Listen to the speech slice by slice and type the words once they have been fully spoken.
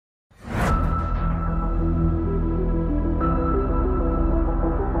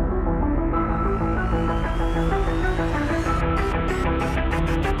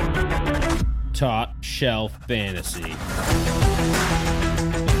Top Shelf Fantasy.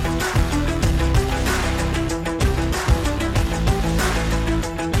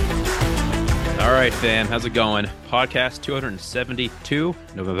 All right, fam. How's it going? Podcast 272,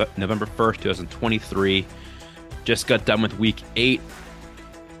 November 1st, 2023. Just got done with week 8.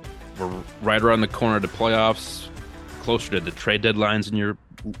 We're right around the corner of the playoffs, closer to the trade deadlines in your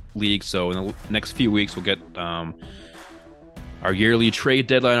league. So in the next few weeks, we'll get our yearly trade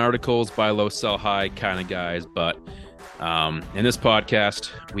deadline articles, buy low, sell high kind of guys. But in this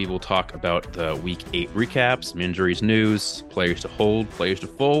podcast, we will talk about the week 8 recap, some injuries, news, players to hold, players to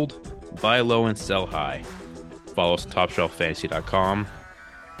fold, buy low and sell high. Follow us at topshelffantasy.com,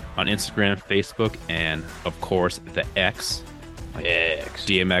 on Instagram, Facebook, and of course the X. Like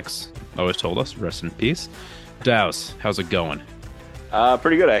DMX always told us, rest in peace. Dows, how's it going?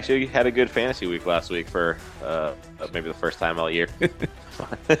 Pretty good, actually. Had a good fantasy week last week for maybe the first time all year.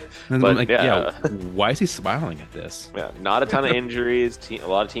 But yeah, why is he smiling at this? Yeah, not a ton of injuries. A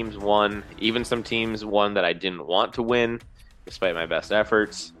lot of teams won. Even some teams won that I didn't want to win, despite my best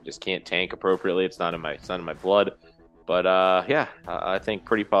efforts. Just can't tank appropriately. It's not in my blood. But I think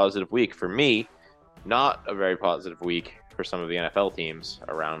pretty positive week for me. Not a very positive week for some of the NFL teams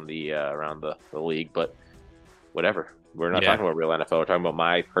around the league, but whatever. We're not talking about real NFL. We're talking about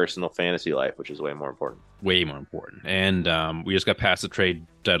my personal fantasy life, which is way more important. Way more important. And we just got past the trade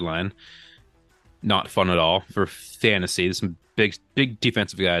deadline. Not fun at all for fantasy. Some big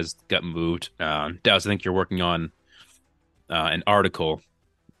defensive guys got moved. Dows, I think you're working on an article.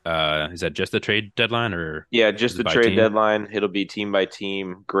 Is that just the trade deadline, or just the trade deadline? It'll be team by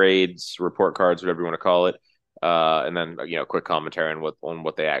team, grades, report cards, whatever you want to call it, and then quick commentary on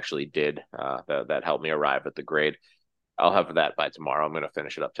what they actually did. That helped me arrive at the grade. I'll have that by tomorrow. I'm going to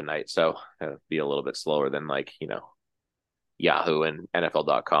finish it up tonight, so it'll be a little bit slower than Yahoo and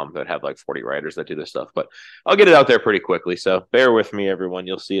NFL.com that have like 40 writers that do this stuff. But I'll get it out there pretty quickly. So bear with me, everyone.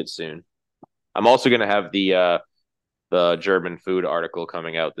 You'll see it soon. I'm also going to have the German food article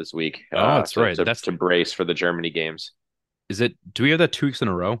coming out this week. Oh, that's right. That's to brace for the Germany games. Is it? Do we have that 2 weeks in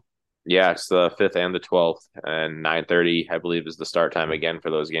a row? Yeah, it's the 5th and the 12th, and 9:30, I believe, is the start time again for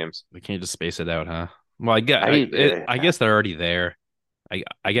those games. We can't just space it out, huh? Well, I guess they're already there.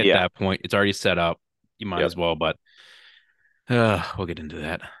 I get that point. It's already set up. You might as well, but we'll get into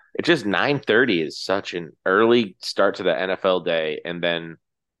that. It's just 9:30 is such an early start to the NFL day, and then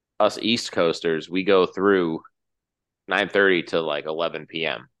us East Coasters, we go through 9:30 to like 11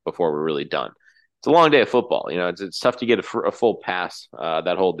 p.m. before we're really done. It's a long day of football. It's tough to get a full pass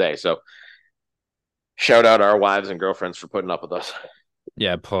that whole day. So shout out our wives and girlfriends for putting up with us.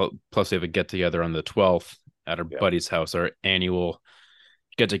 Yeah, plus we have a get-together on the 12th at our buddy's house. Our annual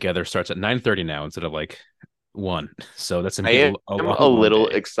get-together starts at 9:30 now instead of like 1. So that's I'm a little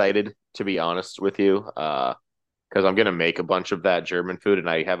excited, to be honest with you, because I'm going to make a bunch of that German food, and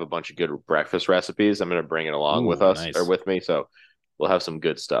I have a bunch of good breakfast recipes. I'm going to bring it along with us or with me, so we'll have some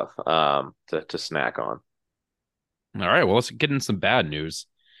good stuff to snack on. All right, well, let's get into some bad news.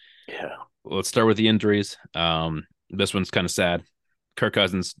 Yeah. Let's start with the injuries. This one's kind of sad. Kirk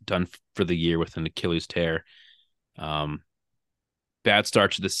Cousins done for the year with an Achilles tear. Bad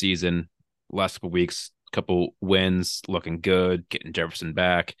start to the season. Last couple weeks, couple wins, looking good, getting Jefferson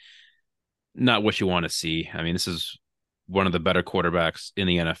back. Not what you want to see. I mean, this is one of the better quarterbacks in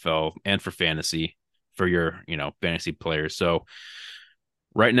the NFL and for fantasy for your, fantasy players. So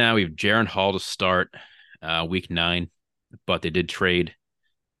right now we have Jaren Hall to start week 9, but they did trade,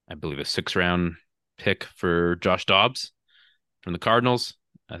 I believe, a 6th-round pick for Josh Dobbs from the Cardinals.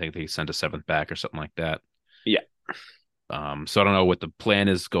 I think they sent a 7th back or something like that. Yeah. So I don't know what the plan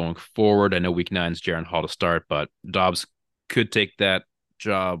is going forward. I know week 9 is Jaren Hall to start, but Dobbs could take that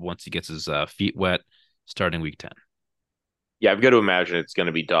job once he gets his feet wet starting week 10. Yeah, I've got to imagine it's going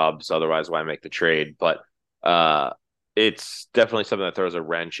to be Dobbs. Otherwise, why make the trade? But it's definitely something that throws a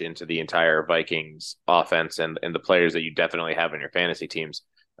wrench into the entire Vikings offense and the players that you definitely have in your fantasy teams.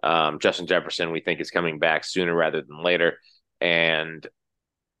 Justin Jefferson, we think, is coming back sooner rather than later. And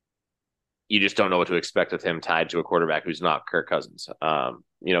you just don't know what to expect with him tied to a quarterback who's not Kirk Cousins.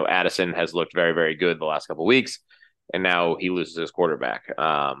 Addison has looked very, very good the last couple of weeks, and now he loses his quarterback.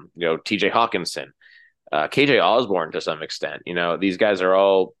 TJ Hawkinson, KJ Osborne to some extent. These guys are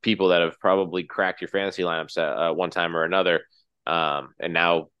all people that have probably cracked your fantasy lineups at one time or another. And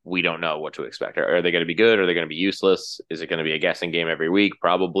now we don't know what to expect. Are they going to be good? Are they going to be useless? Is it going to be a guessing game every week?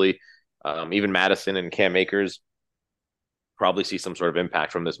 Probably. Even Madison and Cam Akers probably see some sort of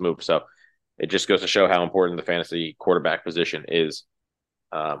impact from this move. So it just goes to show how important the fantasy quarterback position is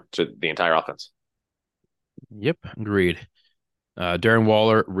to the entire offense. Yep, agreed. Darren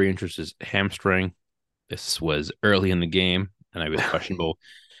Waller re-injures his hamstring. This was early in the game, and I was questionable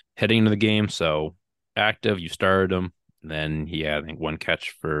heading into the game. So active, you started him. Then he had, I think, one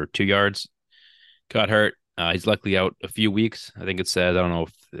catch for 2 yards. Got hurt. He's likely out a few weeks. I think it says, I don't know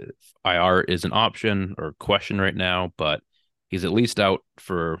if IR is an option or question right now, but he's at least out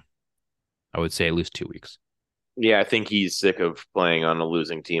for, I would say, at least 2 weeks. Yeah, I think he's sick of playing on a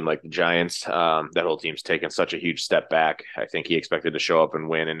losing team like the Giants. That whole team's taken such a huge step back. I think he expected to show up and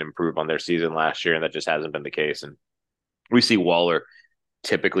win and improve on their season last year, and that just hasn't been the case. And we see Waller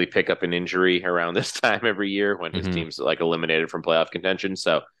typically pick up an injury around this time every year when his Mm-hmm. team's like eliminated from playoff contention.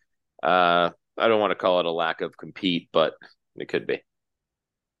 So I don't want to call it a lack of compete, but it could be.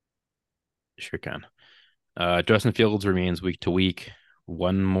 Sure can. Justin Fields remains week to week.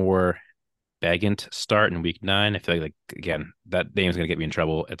 One more Bagant start in week 9. I feel like again, that name's gonna get me in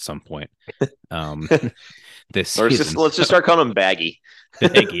trouble at some point. Um, this Or season. let's just start calling him Baggy.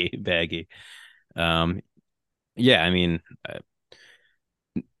 Baggy. Um, yeah, I mean, I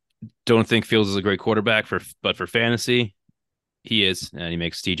don't think Fields is a great quarterback but for fantasy, he is, and he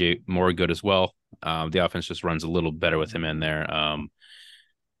makes TJ more good as well. The offense just runs a little better with him in there.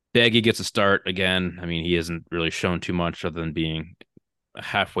 Baggy gets a start again. I mean, he hasn't really shown too much other than being a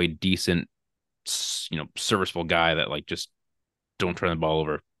halfway decent, serviceable guy that like just don't turn the ball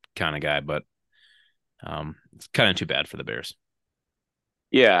over kind of guy. But it's kind of too bad for the Bears.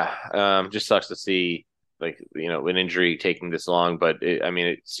 Yeah, just sucks to see an injury taking this long, but I mean,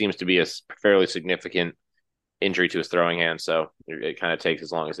 it seems to be a fairly significant injury to his throwing hand, so it kind of takes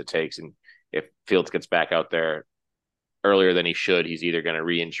as long as it takes. And if Fields gets back out there earlier than he should, he's either going to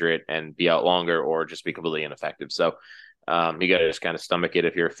re-injure it and be out longer or just be completely ineffective. So you got to just kind of stomach it.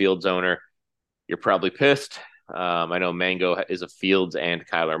 If you're a Fields owner, you're probably pissed. I know Mango is a Fields and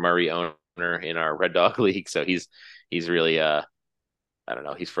Kyler Murray owner in our Red Dog League, so he's really I don't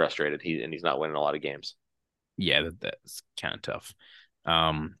know, he's frustrated. He's not winning a lot of games. Yeah, that's kind of tough.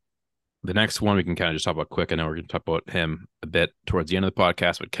 Um, the next one we can kind of just talk about quick. I know we're going to talk about him a bit towards the end of the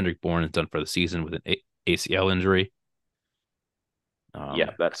podcast, but Kendrick Bourne is done for the season with an ACL injury.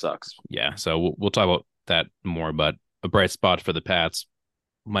 Yeah, that sucks. Yeah, so we'll talk about that more. But a bright spot for the Pats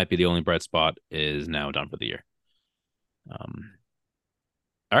might be the only bright spot is now done for the year. Um,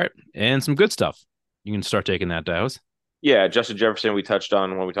 all right, and some good stuff. You can start taking that, Dows. Yeah, Justin Jefferson, we touched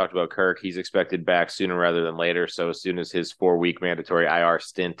on when we talked about Kirk. He's expected back sooner rather than later. So as soon as his 4-week mandatory IR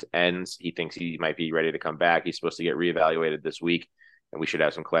stint ends, he thinks he might be ready to come back. He's supposed to get reevaluated this week, and we should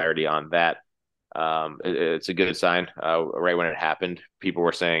have some clarity on that. It's a good sign. Right when it happened, people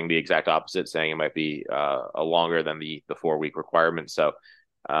were saying the exact opposite, saying it might be a longer than the 4-week requirement. So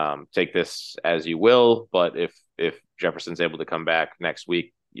take this as you will. But if Jefferson's able to come back next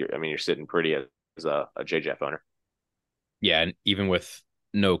week, you're sitting pretty as a JJF owner. Yeah, and even with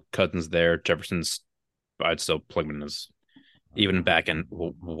no Cousins there, I'd still plug him in as even back in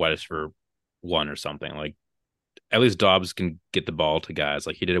what is for one or something. Like at least Dobbs can get the ball to guys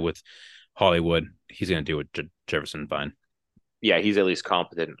like he did it with Hollywood. He's going to do it to Jefferson fine. Yeah, he's at least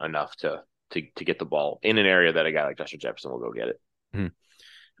competent enough to get the ball in an area that a guy like Justin Jefferson will go get it.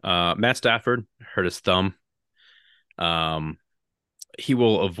 Matt Stafford hurt his thumb. He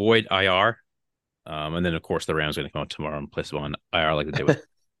will avoid IR. And then, of course, the Rams are going to come out tomorrow and place him on IR like they did with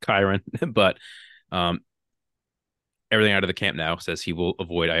Kyron. But everything out of the camp now says he will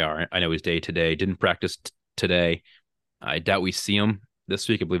avoid IR. I know he's day to day. Didn't practice today. I doubt we see him this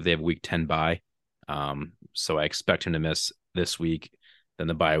week. I believe they have week 10 bye. So I expect him to miss this week. Then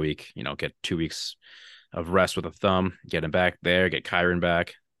the bye week, get 2 weeks of rest with a thumb, get him back there, get Kyron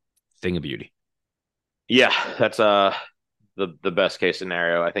back. Thing of beauty. Yeah, that's the best case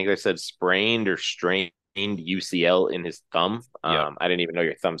scenario. I think they said sprained or strained UCL in his thumb. Yep. I didn't even know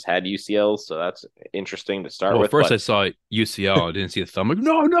your thumbs had UCL, so that's interesting to start Well, with. first But I saw UCL. I didn't see the thumb. Like,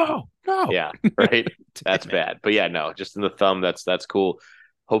 no. yeah, right. That's bad. But yeah, no, just in the thumb. That's cool.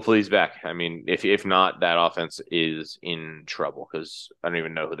 Hopefully he's back. I mean, if not, that offense is in trouble because I don't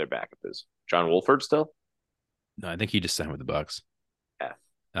even know who their backup is. John Wolford still? No, I think he just signed with the Bucks. Yeah.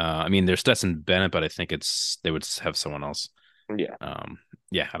 I mean, there's Stetson Bennett, but I think they would have someone else. Yeah.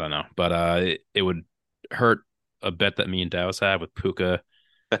 Yeah, I don't know, but it would hurt a bet that me and Dallas had with Puka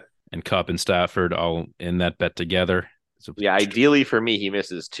and Cup and Stafford all in that bet together. So, Yeah, ideally for me, he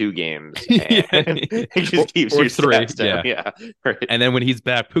misses 2 games yeah. and he just keeps or your 3. stats down. Yeah. Right. And then when he's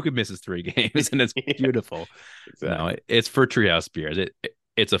back, Puka misses 3 games, and it's beautiful. Exactly. No, it's for Treehouse Beers.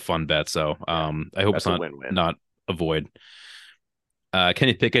 It's a fun bet. So I hope That's it's not avoid.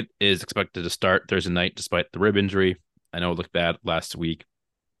 Kenny Pickett is expected to start Thursday night despite the rib injury. I know it looked bad last week.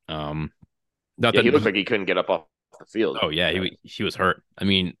 Not Yeah, that he looked like he couldn't get up off the field. Oh yeah, he was hurt. I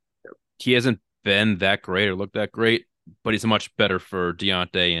mean, he hasn't been that great or looked that great, but he's much better for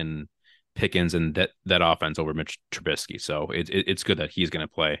Deontay and Pickens and that offense over Mitch Trubisky. So it's good that he's going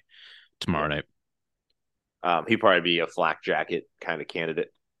to play tomorrow night. He'd probably be a flak jacket kind of candidate.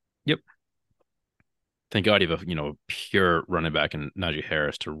 Yep. Thank God you have a pure running back in Najee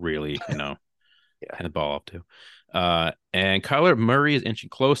Harris to really Yeah. hand the ball off to. And Kyler Murray is inching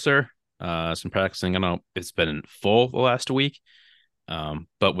closer. Some practicing. I know it's been full the last week.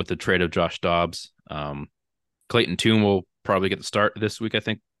 But with the trade of Josh Dobbs, Clayton Tune will probably get the start this week, I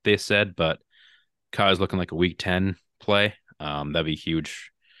think they said, but Kyle's looking like a week 10 play. That'd be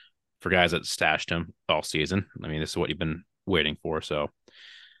huge for guys that stashed him all season. I mean, this is what you've been waiting for. So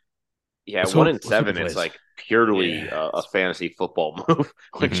yeah, 1-7, plays. it's like purely a fantasy football move,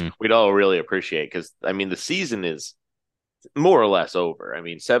 which we'd all really appreciate because I mean the season is more or less over. I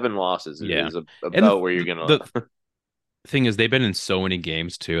mean, 7 losses is about where you're gonna. The thing is, they've been in so many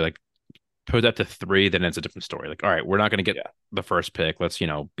games too. Like put that to 3, then it's a different story. Like, all right, we're not going to get the first pick. Let's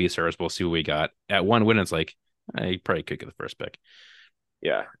be serious. We'll see what we got. At 1 win, it's like you probably could get the first pick.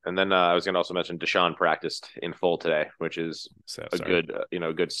 Yeah, and then I was going to also mention Deshaun practiced in full today, which is a good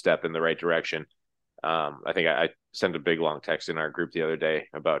good step in the right direction. I think I sent a big long text in our group the other day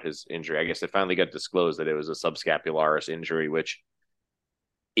about his injury. I guess it finally got disclosed that it was a subscapularis injury, which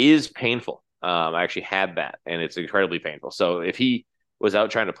is painful. I actually had that, and it's incredibly painful. So if he was out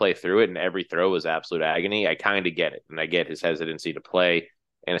trying to play through it and every throw was absolute agony, I kind of get it, and I get his hesitancy to play,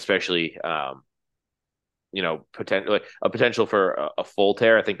 and especially potential for a full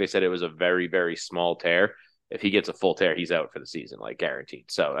tear. I think they said it was a very, very small tear. If he gets a full tear, he's out for the season, like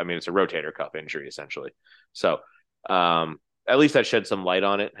guaranteed. So, I mean, it's a rotator cuff injury essentially. So, at least that shed some light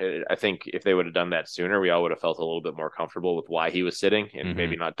on it. I think if they would have done that sooner, we all would have felt a little bit more comfortable with why he was sitting and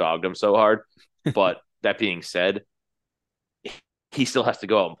maybe not dogged him so hard. But that being said, he still has to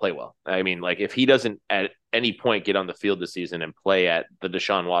go out and play well. I mean, like if he doesn't at any point get on the field this season and play at the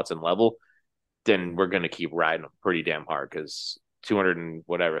Deshaun Watson level, then we're going to keep riding him pretty damn hard because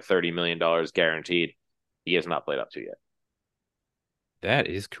 $30 million guaranteed, he has not played up to yet. That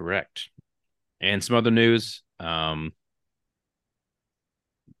is correct. And some other news.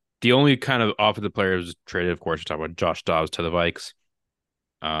 The only kind of offensive players traded, of course, we're talking about Josh Dobbs to the Vikes.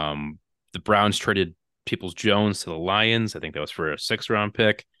 The Browns traded Peoples-Jones to the Lions. I think that was for a 6th-round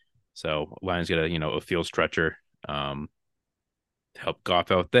pick. So Lions get a field stretcher to help Goff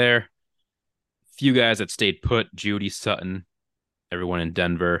out there. Few guys that stayed put: Judy, Sutton, everyone in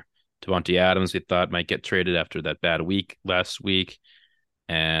Denver. Devontae Adams, we thought might get traded after that bad week last week,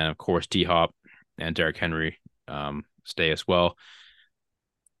 and of course D-Hop and Derrick Henry stay as well.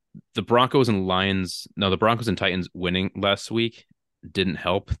 The Broncos and Titans winning last week didn't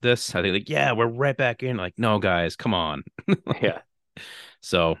help this. I think we're right back in. Like, no, guys, come on. Yeah.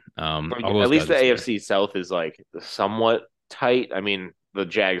 So at least the AFC South is like somewhat tight. I mean, the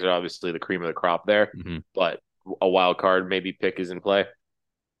Jags are obviously the cream of the crop there, but a wild card maybe pick is in play.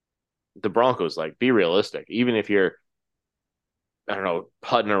 The Broncos, like, be realistic. Even if you're, I don't know,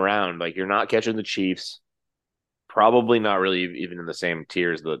 putting around, like you're not catching the Chiefs, probably not really even in the same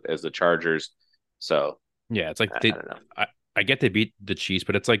tier as the Chargers. So yeah, it's like I get they beat the Chiefs,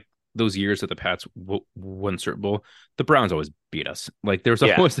 but it's like those years that the Pats won Super Bowl, the Browns always beat us. Like there's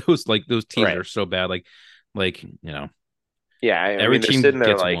always those teams are so bad. Yeah, every team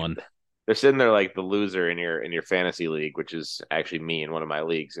gets one. They're sitting there like the loser in your fantasy league, which is actually me in one of my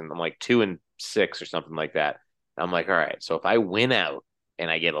leagues, and I'm like 2-6 or something like that. I'm like, all right, so if I win out and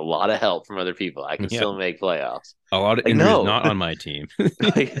I get a lot of help from other people, I can still make playoffs. A lot of injuries not on my team.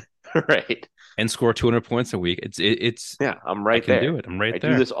 Right. And score 200 points a week. It's I'm right there. I can do it. I'm right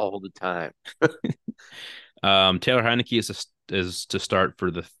there. I do this all the time. Taylor Heineke is to start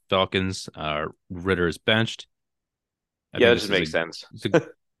for the Falcons. Ritter is benched. That just makes sense.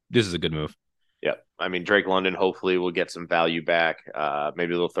 This is a good move. Yeah. I mean, Drake London hopefully will get some value back.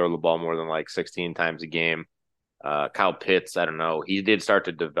 Maybe they'll throw the ball more than like 16 times a game. Kyle Pitts, I don't know. He did start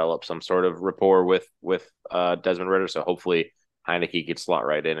to develop some sort of rapport with Desmond Ritter, so hopefully Heineke could slot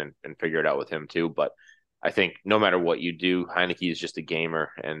right in and figure it out with him too. But I think no matter what you do, Heineke is just a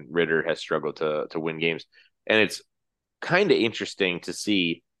gamer, and Ritter has struggled to win games. And it's kind of interesting to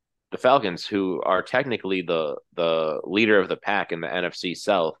see the Falcons, who are technically the leader of the pack in the NFC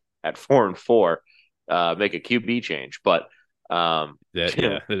South at 4-4, make a QB change. But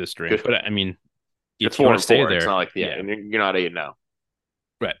that is strange. But I mean, if you want to stay there, it's not like and you're not 8-0.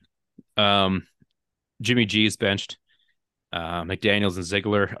 Right. Jimmy G is benched. McDaniels and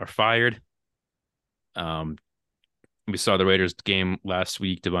Ziegler are fired. We saw the Raiders game last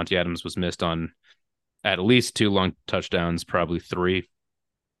week. Devontae Adams was missed on at least 2 long touchdowns, probably 3.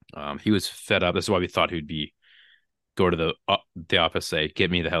 He was fed up. This is why we thought he'd be go to the office, say, "Get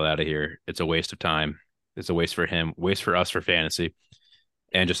me the hell out of here. It's a waste of time. It's a waste for him, waste for us for fantasy,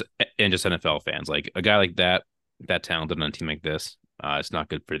 and just NFL fans. Like a guy like that talented on a team like this, it's not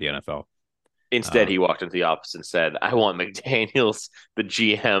good for the NFL." Instead, Um, he walked into the office and said, "I want McDaniels, the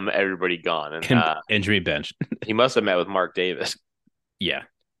GM, everybody gone." And and Jimmy Bench, he must have met with Mark Davis. yeah.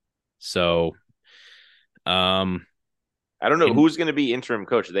 So, um, I don't know in who's going to be interim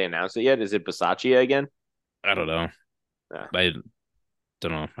coach. Have they announced it yet? Is it Bisaccia again? I don't know. Yeah. I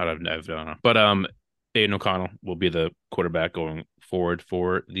don't know. I don't know. But Aiden O'Connell will be the quarterback going forward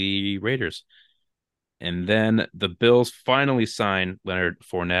for the Raiders. And then the Bills finally signed Leonard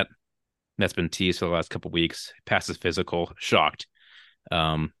Fournette. That's been teased for the last couple of weeks. Passes physical, shocked.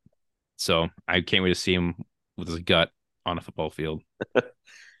 Um, so I can't wait to see him with his gut on a football field.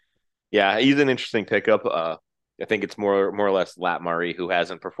 Yeah, he's an interesting pickup. I think it's more or less Lat Murray who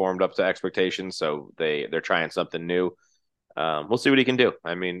hasn't performed up to expectations, so they're trying something new. We'll see what he can do.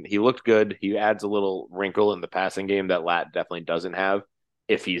 I mean, he looked good. He adds a little wrinkle in the passing game that Lat definitely doesn't have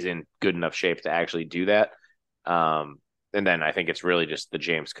if he's in good enough shape to actually do that. Um, and then I think it's really just the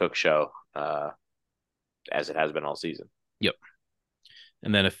James Cook show, as it has been all season. Yep.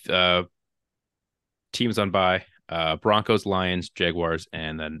 And then if teams on by Broncos, Lions, Jaguars,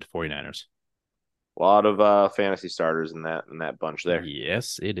 and then 49ers. A lot of fantasy starters in that bunch there.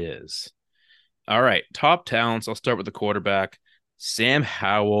 Yes, it is. All right, top talents. I'll start with the quarterback. Sam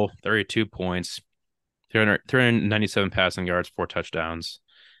Howell, 32 points, 397 passing yards, 4 touchdowns,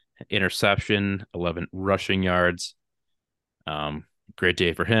 interception, 11 rushing yards. Great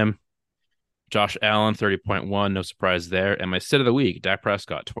day for him. Josh Allen, 30.1, no surprise there. And my sit of the week, Dak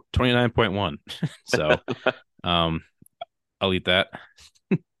Prescott, 29.1. So I'll eat that.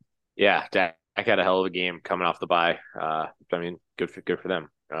 Yeah, Dak had a hell of a game coming off the bye. I mean, good for them.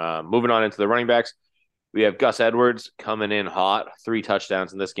 Moving on into the running backs, we have Gus Edwards coming in hot, 3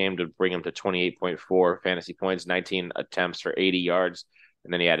 touchdowns in this game to bring him to 28.4 fantasy points, 19 attempts for 80 yards,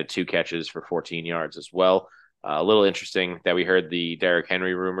 and then he added 2 catches for 14 yards as well. A little interesting that we heard the Derrick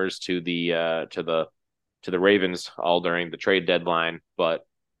Henry rumors to the Ravens all during the trade deadline, but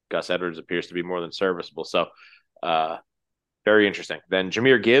Gus Edwards appears to be more than serviceable. So, very interesting. Then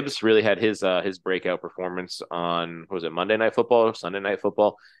Jahmyr Gibbs really had his breakout performance on, what was it, Monday Night Football, Sunday Night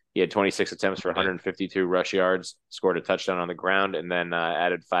Football. He had 26 attempts for 152 rush yards, scored a touchdown on the ground, and then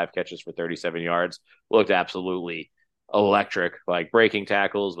added 5 catches for 37 yards. Looked absolutely electric, like breaking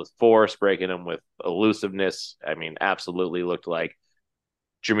tackles with force, breaking them with elusiveness. I mean, absolutely looked like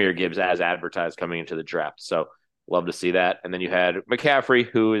Jahmyr Gibbs as advertised coming into the draft. So love to see that. And then you had McCaffrey,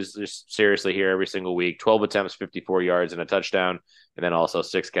 who is just seriously here every single week, 12 attempts, 54 yards and a touchdown. And then also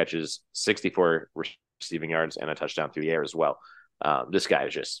 6 catches, 64 receiving yards and a touchdown through the air as well. This guy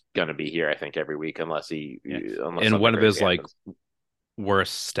is just going to be here, I think, every week unless and one of his happens. Like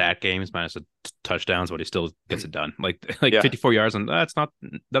worst stat games minus the touchdowns, but he still gets it done. Like 54 yards, and that's not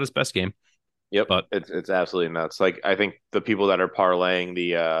his best game. Yep, but it's absolutely nuts. Like I think the people that are parlaying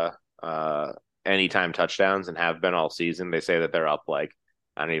the anytime touchdowns and have been all season, they say that they're up like,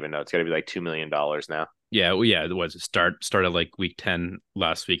 I don't even know, it's got to be like $2 million now. Yeah, well, yeah, it was started like week 10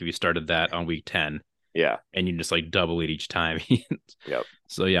 last week. If you started that on week 10, yeah, and you just like double it each time. Yep.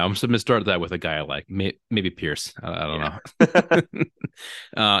 So yeah, I'm just gonna start that with a guy like maybe Pierce. I don't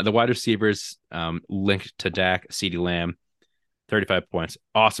know. The wide receivers linked to Dak, CeeDee Lamb, 35 points.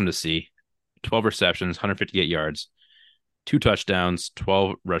 Awesome to see. 12 receptions, 158 yards, 2 touchdowns,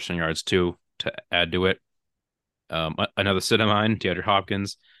 12 rushing yards, 2 to add to it. Another sit of mine, DeAndre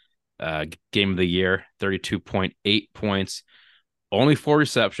Hopkins, game of the year, 32.8 points, only 4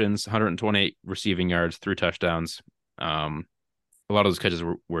 receptions, 128 receiving yards, 3 touchdowns. A lot of those catches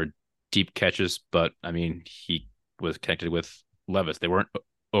were deep catches, but I mean, he was connected with Levis. They weren't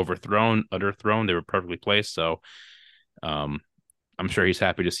overthrown, underthrown. They were perfectly placed. So I'm sure he's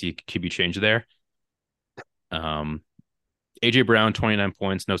happy to see QB change there. AJ Brown, 29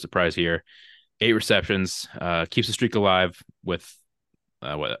 points, no surprise here. 8 receptions, keeps the streak alive with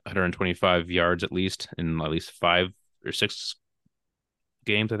 125 yards at least in at least 5 or 6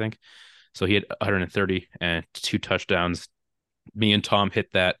 games, I think. So he had 130 and 2 touchdowns. Me and Tom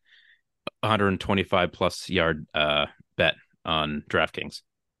hit that 125 plus yard bet on DraftKings.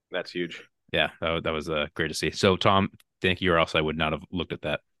 That's huge. Yeah, that was great to see. So Tom, thank you, or else I would not have looked at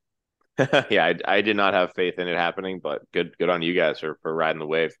that. Yeah, I did not have faith in it happening, but good on you guys for riding the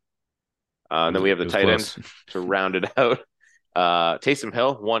wave. And then we have the tight ends to round it out. Taysom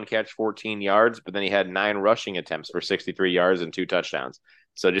Hill, 1 catch, 14 yards, but then he had 9 rushing attempts for 63 yards and 2 touchdowns.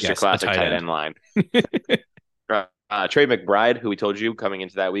 So just your Yes, a classic tight tight end. end line. Trey McBride, who we told you coming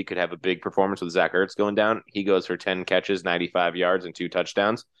into that week could have a big performance with Zach Ertz going down. He goes for 10 catches, 95 yards, and 2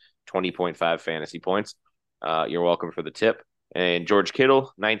 touchdowns, 20.5 fantasy points. You're welcome for the tip. And George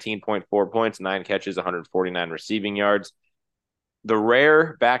Kittle, 19.4 points, 9 catches, 149 receiving yards. The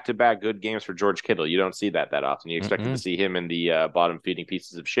rare back-to-back good games for George Kittle. You don't see that often. You expected to see him in the bottom feeding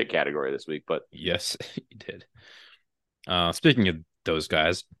pieces of shit category this week, but Yes, he did. Speaking of those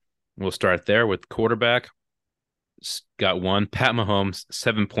guys, we'll start there with quarterback. Got one, Pat Mahomes,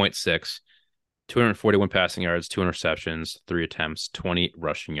 7.6, 241 passing yards, 2 interceptions, 3 attempts, 20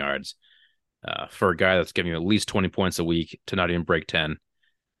 rushing yards. For a guy that's giving you at least 20 points a week to not even break 10,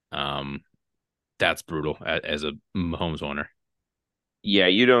 that's brutal as a Mahomes owner. yeah,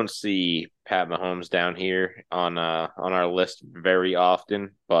 you don't see Pat Mahomes down here on our list very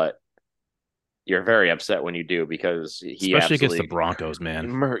often, but you're very upset when you do because he Especially against the absolutely Broncos,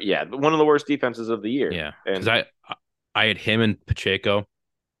 man. yeah, one of the worst defenses of the year. Yeah, because And I had him and Pacheco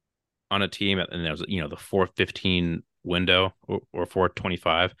on a team, and there was the 415 window or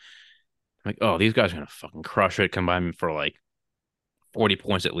 425. I'm like, oh, these guys are gonna fucking crush it. Combine for like 40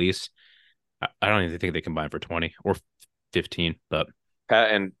 points at least. I don't even think they combine for 20 or 15, but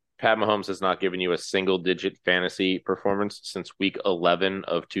Pat Mahomes has not given you a single digit fantasy performance since week 11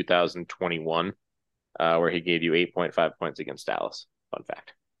 of 2021, where he gave you 8.5 points against Dallas. Fun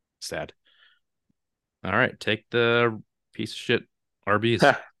fact. sad. All right, take the piece of shit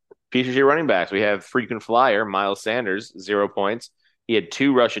RBs. Piece of shit running backs. We have frequent flyer Miles Sanders, 0 points. He had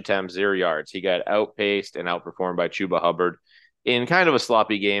 2 rush attempts, 0 yards. He got outpaced and outperformed by Chuba Hubbard in kind of a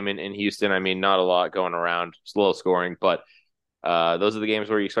sloppy game in Houston. I mean, not a lot going around, slow scoring, but those are the games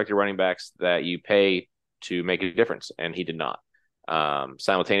where you expect your running backs that you pay to make a difference, and he did not.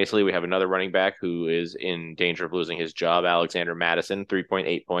 Simultaneously, we have another running back who is in danger of losing his job, Alexander Madison,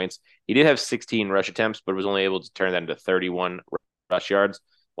 3.8 points. He did have 16 rush attempts, but was only able to turn that into 31 rush yards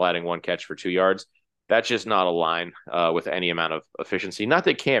while adding 1 catch for 2 yards. That's just not a line with any amount of efficiency. Not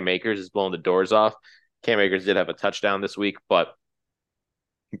that Cam Akers is blowing the doors off. Cam Akers did have a touchdown this week, but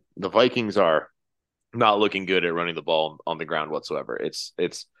the Vikings are not looking good at running the ball on the ground whatsoever. It's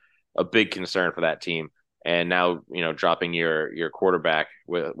a big concern for that team. And now, dropping your quarterback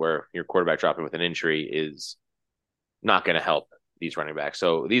where your quarterback dropping with an injury is not going to help these running backs.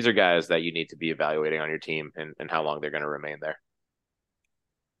 So these are guys that you need to be evaluating on your team and how long they're going to remain there.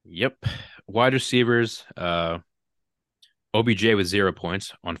 Yep. Wide receivers, OBJ with 0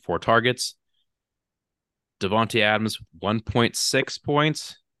 points on 4 targets. Devontae Adams, 1.6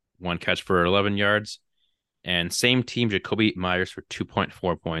 points, 1 catch for 11 yards. And same team, Jacoby Myers for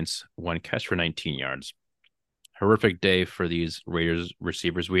 2.4 points, 1 catch for 19 yards. Horrific day for these Raiders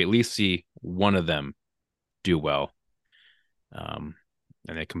receivers. We at least see one of them do well. And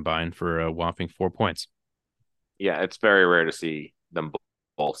they combine for a whopping 4 points. Yeah, it's very rare to see them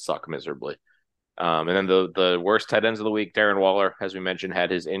both suck miserably. And then the worst tight ends of the week, Darren Waller, as we mentioned,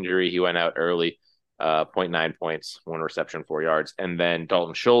 had his injury. He went out early, 0.9 points, 1 reception, 4 yards. And then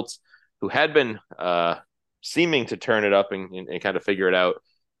Dalton Schultz, who had been seeming to turn it up and kind of figure it out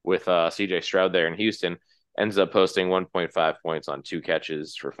with CJ Stroud there in Houston, ends up posting 1.5 points on 2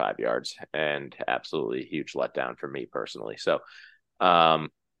 catches for 5 yards, and absolutely huge letdown for me personally. So,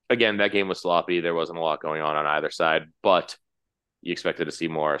 again, that game was sloppy. There wasn't a lot going on either side, but you expected to see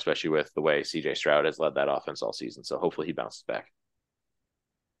more, especially with the way CJ Stroud has led that offense all season. So hopefully he bounces back.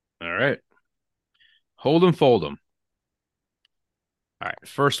 All right. Hold 'em, fold 'em. All right.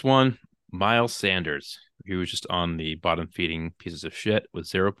 First one, Miles Sanders. He was just on the bottom feeding pieces of shit with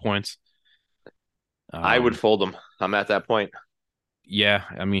 0 points. I would fold him. I'm at that point. Yeah,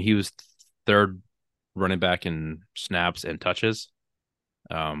 I mean, he was third running back in snaps and touches.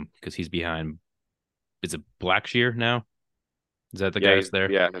 Because he's behind. Is it Blackshear now? Is that the guy that's there?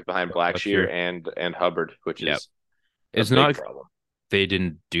 Yeah, behind Blackshear and Hubbard, which Yep. is It's a big not problem. they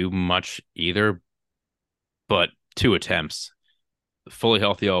didn't do much either, but 2 attempts, fully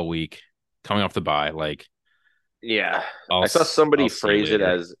healthy all week, coming off the bye. Like, Yeah, I'll I saw somebody I'll see you phrase it later.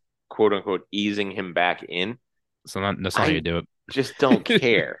 as "quote unquote" easing him back in. That's not how you I do it. just don't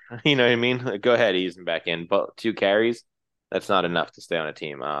care. You know what I mean? Like, go ahead, ease him back in, but 2 carries, that's not enough to stay on a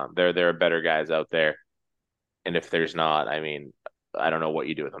team. There are better guys out there, and if there's not, I mean, I don't know what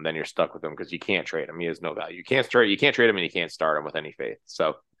you do with him. Then you're stuck with him because you can't trade him. He has no value. You can't trade him, and you can't start him with any faith.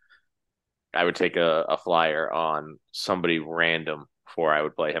 So I would take a flyer on somebody random before I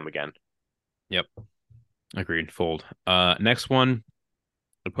would play him again. Yep, agreed. Fold. Next one,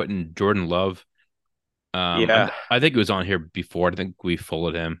 I'm putting Jordan Love. Yeah, I think it was on here before. I think we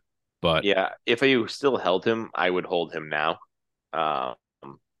folded him, but yeah. If you still held him, I would hold him now.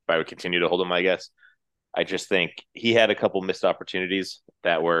 I would continue to hold him, I guess. I just think he had a couple missed opportunities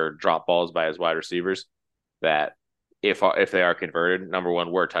that were drop balls by his wide receivers that if they are converted, number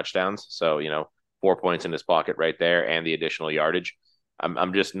one, were touchdowns. So, 4 points in his pocket right there and the additional yardage.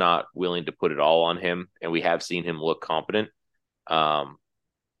 I'm just not willing to put it all on him. And we have seen him look competent. Um,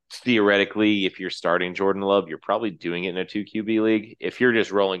 Theoretically, if you're starting Jordan Love, you're probably doing it in a 2 QB league. If you're just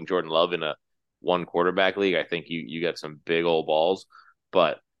rolling Jordan Love in a 1 quarterback league, I think you got some big old balls.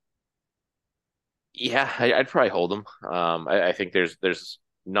 But yeah, I'd probably hold him. I think there's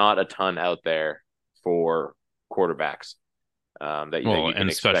not a ton out there for quarterbacks that Well, you and can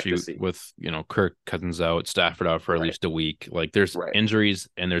expect to especially see. with, Kirk Cousins out, Stafford out for at Right. least a week. Like there's Right. injuries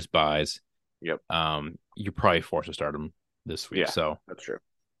and there's buys. Yep. You're probably forced to start him this week. Yeah, So that's true.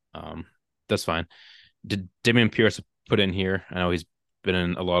 that's fine. Did Damian Pierce put in here? I know he's been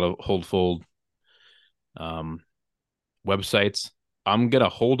in a lot of hold fold um websites. I'm gonna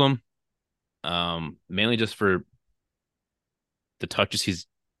hold him mainly just for the touches he's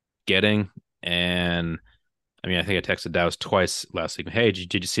getting. And I mean, I think I texted Dallas twice last week. Hey,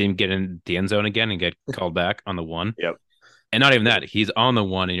 did you see him get in the end zone again and get called back on the one? Yep. And not even that, he's on the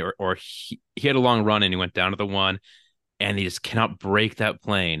one, or he had a long run and he went down to the one, and he just cannot break that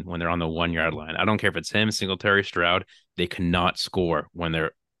plane when they're on the 1 yard line. I don't care if it's him, Singletary, Stroud, they cannot score when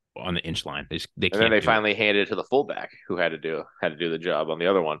they're on the inch line. They And then can't they do it. finally handed it to the fullback who had to do the job on the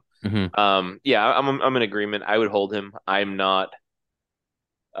other one. Mm-hmm. Yeah, I'm in agreement. I would hold him. I'm not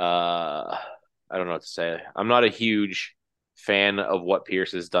uh I don't know what to say. I'm not a huge fan of what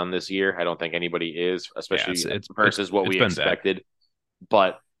Pierce has done this year. I don't think anybody is, Yeah, especially it's versus what it's we been bad. expected.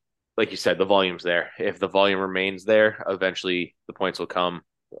 But like you said, the volume's there. If the volume remains there, eventually the points will come,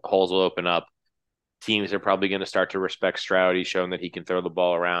 holes will open up. Teams are probably going to start to respect Stroud. He's shown that he can throw the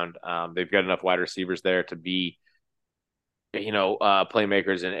ball around. They've got enough wide receivers there to be,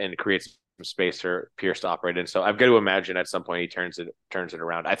 playmakers and create some space for Pierce to operate in. So I've got to imagine at some point he turns it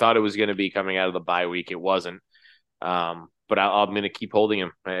around. I thought it was going to be coming out of the bye week. It wasn't. But I'm going to keep holding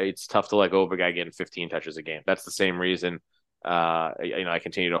him. It's tough to let go of a guy getting 15 touches a game. That's the same reason, I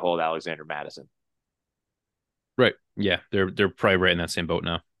continue to hold Alexander Madison. Right. Yeah, they're probably right in that same boat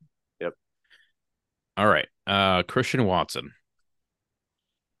now. Yep. All right. Christian Watson.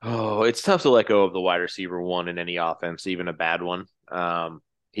 Oh, it's tough to let go of the wide receiver one in any offense, even a bad one.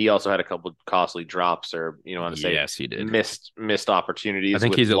 He also had a couple costly drops, or want to say Yes, he did. missed I opportunities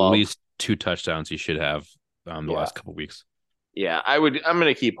think with he's at Love. least 2 touchdowns he should have the Yeah, last couple weeks. yeah. I'm going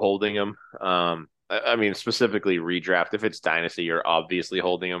to keep holding him. I mean, specifically redraft. If it's dynasty, you're obviously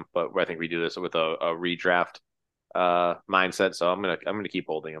holding him, but I think we do this with a redraft mindset. So I'm gonna keep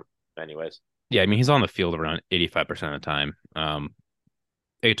holding him anyways. Yeah, I mean he's on the field around 85% of the time.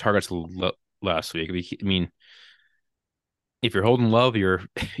 8 targets last week. I mean, if you're holding Love, you're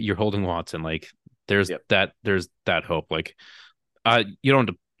holding Watson. Like Yep. there's that hope. Like you don't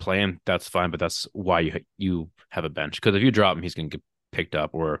have to play him, that's fine, but that's why you have a bench. Because if you drop him, he's gonna get picked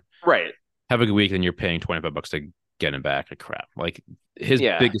up, or Right. have a good week, then you're paying $25 to get him back. Like crap. Like his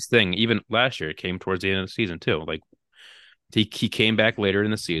Yeah. biggest thing, even last year, it came towards the end of the season too. Like he came back later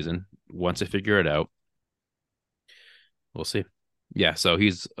in the season once they figure it out. We'll see. Yeah, so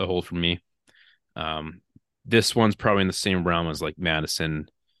he's a hold for me. Um, this one's probably in the same realm as like Madison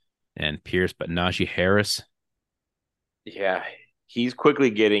and Pierce, but Najee Harris. Yeah. He's quickly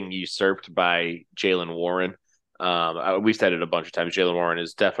getting usurped by Jalen Warren. We've said it a bunch of times. Jalen Warren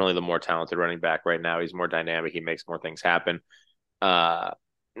is definitely the more talented running back right now. He's more dynamic. He makes more things happen. Uh,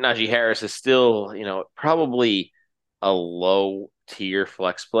 Najee Harris is still, probably a low tier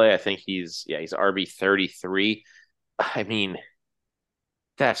flex play. I think he's RB 33. I mean,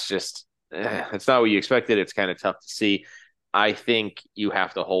 that's just it's not what you expected. It's kind of tough to see. I think you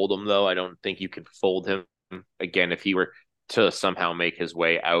have to hold him though. I don't think you can fold him again if he were to somehow make his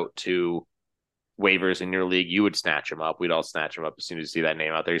way out to waivers in your league. You would snatch him up. We'd all snatch him up as soon as you see that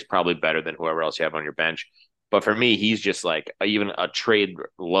name out there. He's probably better than whoever else you have on your bench. But for me, he's just like even a trade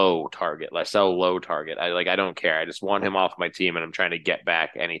low target, like sell low target. I don't care. I just want him off my team, and I'm trying to get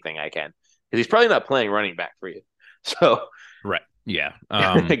back anything I can because he's probably not playing running back for you. So Right. Yeah.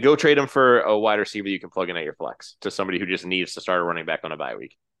 go trade him for a wide receiver you can plug in at your flex to somebody who just needs to start a running back on a bye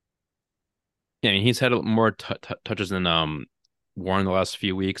week. Yeah, I mean, he's had more touches than Warren the last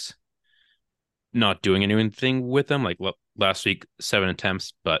few weeks. Not doing anything with them. Like last week, 7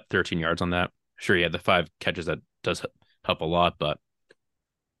 attempts, but 13 yards on that. Sure, he had the 5 catches. That does help a lot, but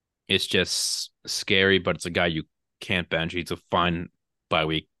it's just scary. But it's a guy you can't bench. He's a fine bye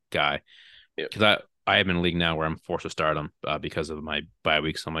week guy. Yep. Because I am in a league now where I'm forced to start him because of my bye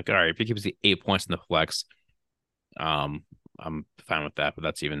week. So I'm like, all right, if he gives the 8 points in the flex, I'm fine with that. But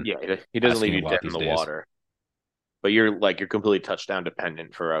that's even Yeah, he doesn't leave asking a you lot dead in these the days. water, but you're completely touchdown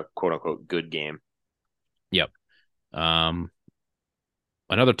dependent for a quote unquote good game. Yep. Um,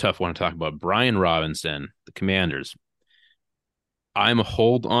 Another tough one to talk about. Brian Robinson, the Commanders. I'm a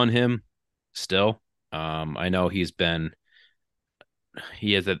hold on him still. I know he has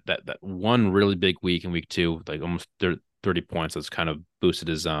that one really big week in week two, like almost 30 points. That's kind of boosted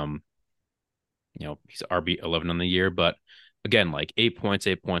his he's RB 11 on the year, but again, like 8 points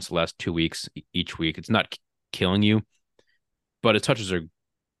the last 2 weeks each week. It's not killing you, but his touches are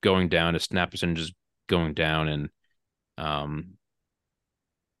going down, his snap percentage is going down, and um,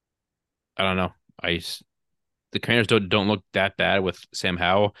 I don't know. I The Commanders don't look that bad with Sam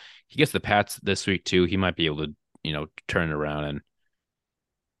Howell. He gets the Pats this week too. He might be able to turn it around, and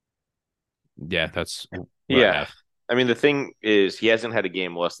yeah, that's what I Yeah. have. I mean, the thing is, he hasn't had a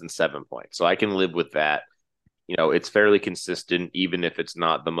game less than 7 points, so I can live with that. It's fairly consistent, even if it's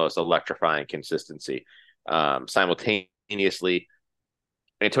not the most electrifying consistency. Simultaneously,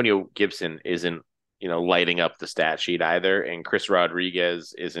 Antonio Gibson isn't, lighting up the stat sheet either, and Chris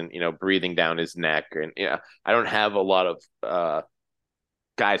Rodriguez isn't, breathing down his neck, and I don't have a lot of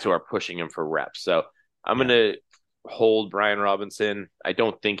guys who are pushing him for reps. So I'm Yeah, gonna hold Brian Robinson. I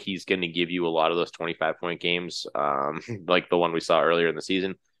don't think he's going to give you a lot of those 25-point games, like the one we saw earlier in the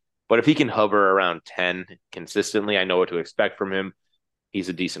season. But if he can hover around 10 consistently, I know what to expect from him. He's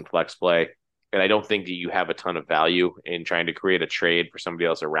a decent flex play. And I don't think that you have a ton of value in trying to create a trade for somebody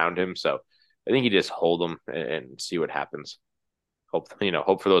else around him. So I think you just hold him and see what happens. Hope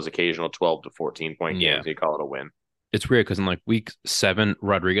for those occasional 12 to 14 point yeah. games. You call it a win. It's weird because in like week 7,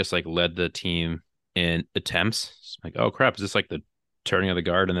 Rodriguez like led the team in attempts. It's like, oh crap, is this like the turning of the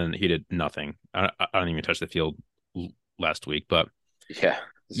guard? And then he did nothing. I don't even touch the field last week, but Yeah.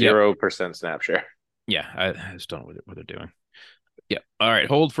 yep, 0% snap share. yeah, I just don't know what they're doing. Yeah, all right,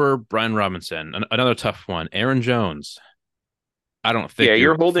 hold for Brian Robinson. Another tough one, Aaron Jones. I don't Yeah, think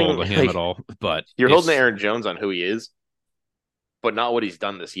you're folding him at all, but you're holding it's Aaron Jones on who he is, but not what he's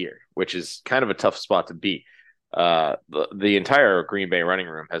done this year, which is kind of a tough spot to beat. The entire Green Bay running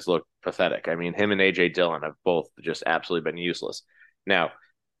room has looked pathetic. I mean, him and AJ Dillon have both just absolutely been useless. Now,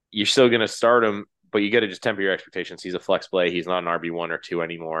 you're still going to start him, but you got to just temper your expectations. He's a flex play. He's not an RB1 or two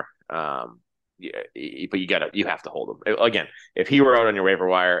anymore. Yeah, but you have to hold him again. If he were out on your waiver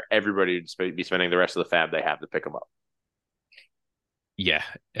wire, everybody would be spending the rest of the fab they have to pick him up. yeah,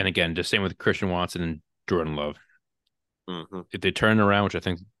 and again, just same with Christian Watson and Jordan Love. Mm-hmm. If they turn around, which I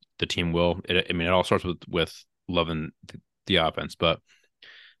think the team will, it all starts with Love and the offense, but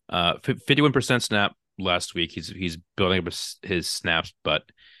 51% snap last week. He's building up his snaps, but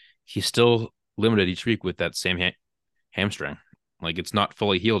he's still limited each week with that same hamstring. Like it's not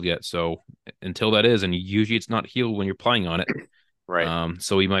fully healed yet. So until that is, and usually it's not healed when you're playing on it. Right.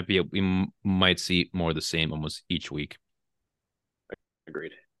 So we might see more of the same almost each week.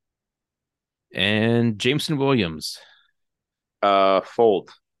 Agreed. And Jameson Williams, Fold.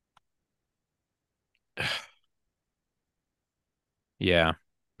 yeah,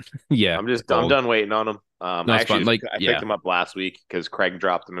 yeah, I'm fold. done waiting on him. No, it's fine. Like, I picked yeah, him up last week because Craig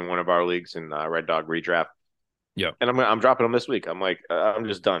dropped him in one of our leagues in Red Dog redraft, yeah, and I'm dropping him this week. I'm like, I'm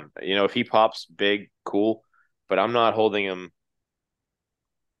just done. If he pops big, cool, but I'm not holding him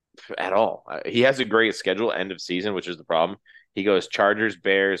at all. He has a great schedule end of season, which is the problem. He goes Chargers,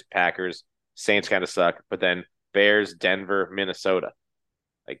 Bears, Packers, Saints kind of suck, but then Bears, Denver, Minnesota.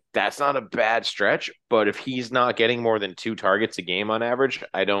 Like that's not a bad stretch, but if he's not getting more than 2 targets a game on average,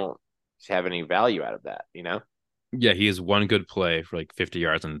 I don't have any value out of that. yeah. He has one good play for like 50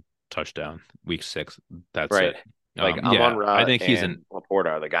 yards and touchdown week 6. That's Right. it. Like Yeah, Amon I Ra think he's and an Laporta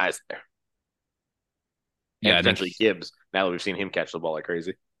are the guys there. And yeah. I think potentially Gibbs, now that we've seen him catch the ball like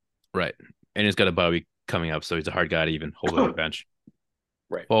crazy. right, and he's got a bye week coming up, so he's a hard guy to even hold on the bench.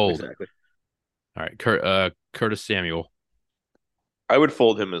 Right, Fold. exactly. All right, Curtis Samuel. I would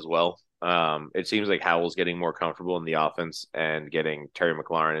fold him as well. It seems like Howell's getting more comfortable in the offense and getting Terry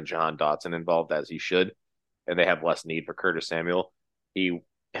McLaurin and Jahan Dotson involved as he should, and they have less need for Curtis Samuel. He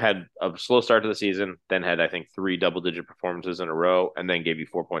had a slow start to the season, then had I think 3 double-digit performances in a row, and then gave you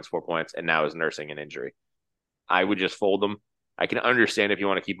 4 points, and now is nursing an injury. I would just fold him. I can understand if you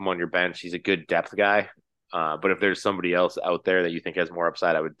want to keep him on your bench. He's a good depth guy, but if there's somebody else out there that you think has more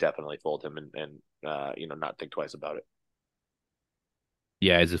upside, I would definitely fold him and not think twice about it.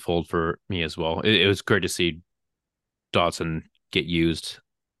 Yeah, is a fold for me as well. It was great to see Dotson get used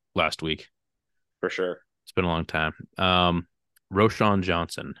last week. For sure. It's been a long time. Roshan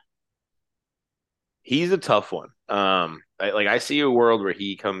Johnson. He's a tough one. I see a world where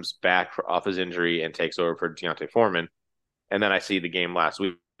he comes back off his injury and takes over for Deontay Foreman, And then I see the game last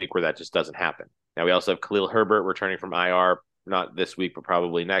week where that just doesn't happen. Now we also have Khalil Herbert returning from IR, not this week, but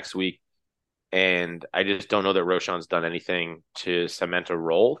probably next week. And I just don't know that Roshan's done anything to cement a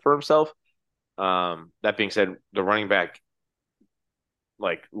role for himself. That being said, the running back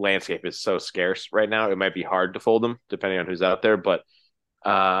landscape is so scarce right now. It might be hard to fold him depending on who's out there, but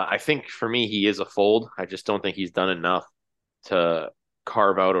I think for me he is a fold. I just don't think he's done enough to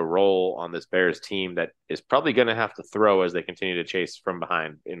carve out a role on this Bears team that is probably going to have to throw as they continue to chase from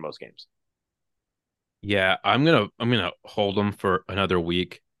behind in most games. Yeah, I'm gonna hold him for another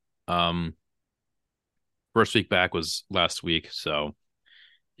week. Um, First week back was last week, so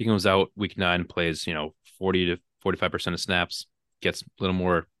he comes out week 9, plays 40 to 45% of snaps, gets a little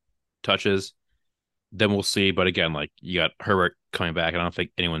more touches. Then we'll see. But again, like you got Herbert coming back. I don't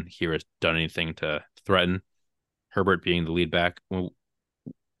think anyone here has done anything to threaten Herbert being the lead back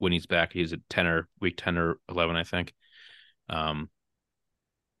when he's back. He's at week 10 or 11, I think. Um,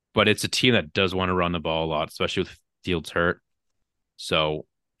 but it's a team that does want to run the ball a lot, especially with Fields hurt. So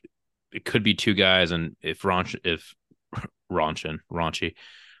it could be two guys, and if Roshan,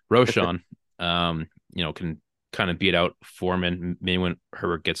 can kind of beat out Foreman. Maybe when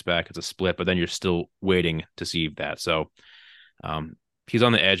Herbert gets back, it's a split, but then you're still waiting to see that. So he's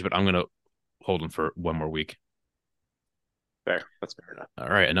on the edge, but I'm going to hold him for one more week. Fair. That's fair enough. All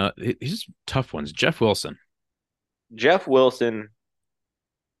right. And these tough ones. Jeff Wilson. Jeff Wilson,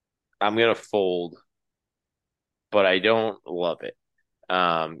 I'm going to fold, but I don't love it.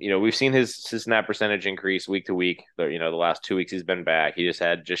 We've seen his snap percentage increase week to week. The last 2 weeks he's been back. He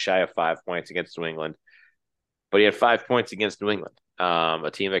just shy of 5 points against New England, but he had 5 points against New England, a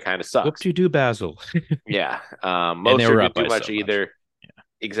team that kind of sucks. What do you do, Basil? Yeah, most didn't do much either. Yeah.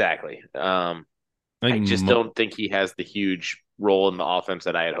 Exactly. I just don't think he has the huge role in the offense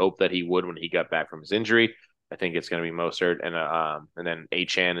that I had hoped that he would when he got back from his injury. I think it's going to be Mostert, and then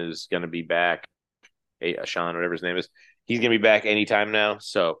Achan is going to be back. Sean, whatever his name is, he's going to be back anytime now.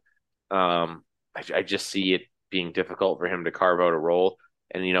 So I just see it being difficult for him to carve out a role.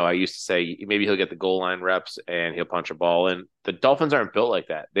 And, I used to say maybe he'll get the goal line reps and he'll punch a ball in. The Dolphins aren't built like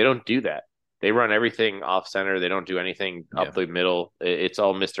that. They don't do that. They run everything off center. They don't do anything up the middle. It's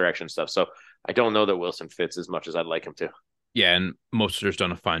all misdirection stuff. So I don't know that Wilson fits as much as I'd like him to. Yeah, and Mostert's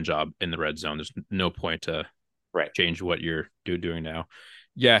done a fine job in the red zone. There's no point to change what you're doing now.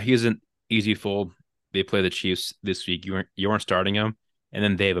 Yeah, he's an easy fold. They play the Chiefs this week. You weren't starting him, and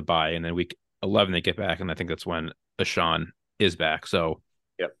then they have a bye, and then week 11 they get back, and I think that's when Ashawn is back. So,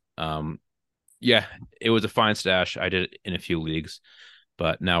 it was a fine stash. I did it in a few leagues,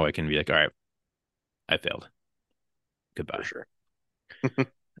 but now I can be like, all right, I failed. Goodbye. For sure.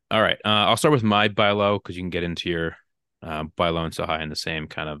 All right, I'll start with my buy low because you can get into your buy low and sell high in the same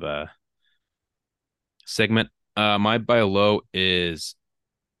kind of segment. My buy low is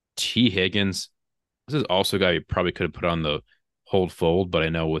T. Higgins. This is also a guy you probably could have put on the hold fold, but I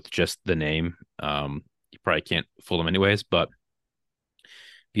know with just the name, you probably can't fold him anyways. But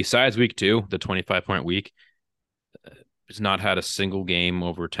besides week 2, the 25-point week, has not had a single game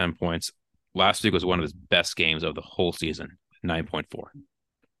over 10 points. Last week was one of his best games of the whole season, 9.4.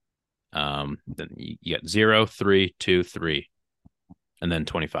 Then you get 0, 3, 2, 3, and then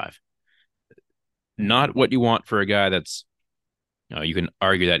 25. Not what you want for a guy that's, you can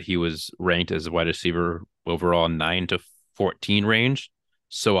argue that he was ranked as a wide receiver overall 9 to 14 range.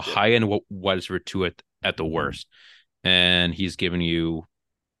 So a high end wide receiver 2 at the worst. And he's giving you,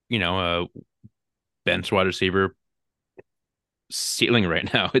 a bench wide receiver ceiling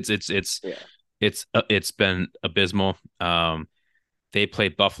right now. It's been abysmal. They play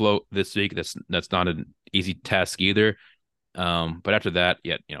Buffalo this week. That's not an easy task either. But after that,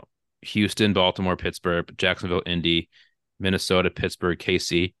 Houston, Baltimore, Pittsburgh, Jacksonville, Indy, Minnesota, Pittsburgh,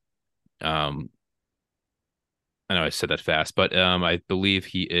 KC. I know I said that fast, but I believe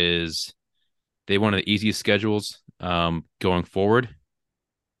they have one of the easiest schedules going forward. I'm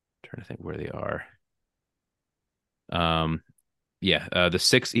trying to think where they are. The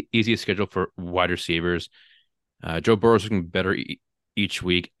 6th easiest schedule for wide receivers. Joe Burrow's looking better each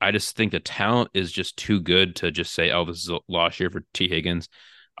week. I just think the talent is just too good to just say, oh, this is a lost year for T. Higgins.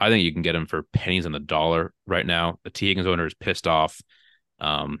 I think you can get him for pennies on the dollar right now. The T. Higgins owner is pissed off.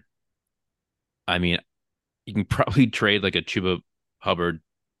 You can probably trade like a Chuba Hubbard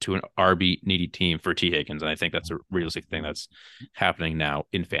to an RB needy team for T. Higgins, and I think that's a realistic thing that's happening now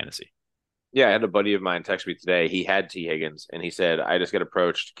in fantasy. Yeah, I had a buddy of mine text me today. He had T. Higgins, and he said, I just got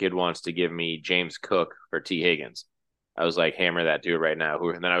approached. Kid wants to give me James Cook for T. Higgins. I was like, hammer that dude right now.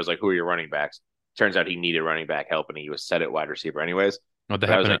 And then I was like, who are your running backs? Turns out he needed running back help, and he was set at wide receiver anyways. What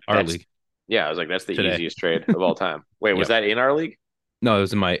happened in our league? Yeah, I was like, that's the today. easiest trade of all time. Wait, was Yep. that in our league? No, it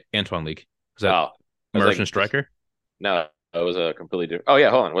was in my Antoine league. Was that Oh, I was Merchant like, Striker? no, it was a completely different. Oh yeah,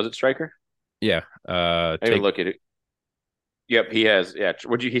 hold on. Was it striker? Yeah. I didn't even Take look at it. Yep, he has. Yeah,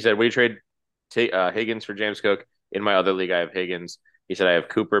 he said? Would you trade Higgins for James Cook? In my other league, I have Higgins. He said I have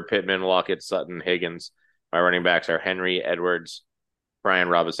Cooper, Pittman, Lockett, Sutton, Higgins. My running backs are Henry, Edwards, Brian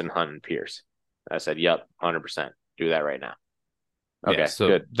Robinson, Hunt, and Pierce. I said, yep, 100%. Do that right now. yeah. Okay, So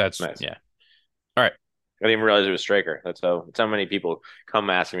good, that's nice. yeah. All right. I didn't even realize it was striker. That's how many people come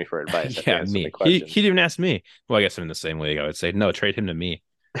asking me for advice at the Yeah, end of so many me. He questions. didn't ask me. Well, I guess I'm in the same league. I would say no. Trade him to me.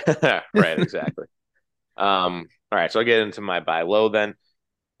 Right, exactly. All right, so I'll get into my buy low then,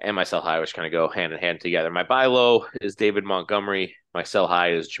 and my sell high, which kind of go hand in hand together. My buy low is David Montgomery. My sell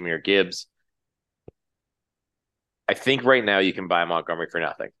high is Jahmyr Gibbs. I think right now you can buy Montgomery for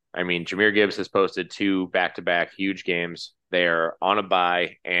nothing. I mean, Jahmyr Gibbs has posted 2 back-to-back huge games. They're on a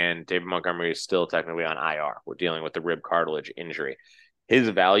bye, and David Montgomery is still technically on IR. We're dealing with the rib cartilage injury. His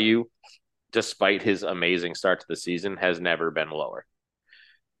value, despite his amazing start to the season, has never been lower.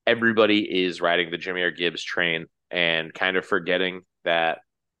 Everybody is riding the Jahmyr Gibbs train and kind of forgetting that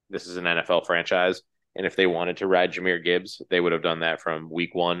this is an NFL franchise. And if they wanted to ride Jahmyr Gibbs, they would have done that from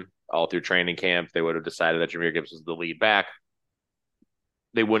week 1 all through training camp. They would have decided that Jahmyr Gibbs was the lead back.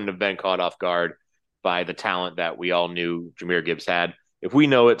 They wouldn't have been caught off guard by the talent that we all knew Jahmyr Gibbs had. If we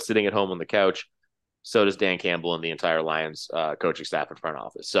know it sitting at home on the couch, so does Dan Campbell and the entire Lions coaching staff and front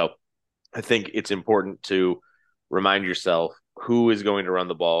office. So I think it's important to remind yourself who is going to run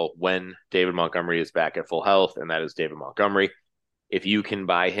the ball when David Montgomery is back at full health, and that is David Montgomery. If you can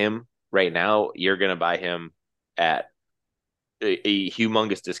buy him right now, you're going to buy him at a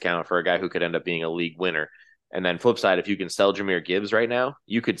humongous discount for a guy who could end up being a league winner. And then flip side, if you can sell Jahmyr Gibbs right now,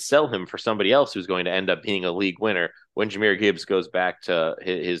 you could sell him for somebody else who's going to end up being a league winner when Jahmyr Gibbs goes back to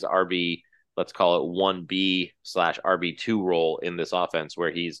his RB, let's call it 1B/RB2 role in this offense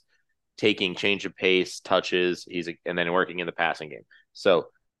where he's taking change of pace, touches, and then working in the passing game. So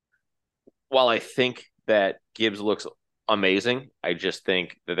while I think that Gibbs looks amazing, I just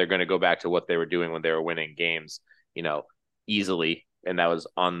think that they're going to go back to what they were doing when they were winning games, easily, and that was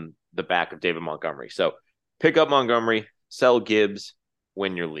on the back of David Montgomery. So pick up Montgomery, sell Gibbs,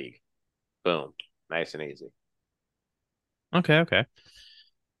 win your league. Boom. Nice and easy. Okay.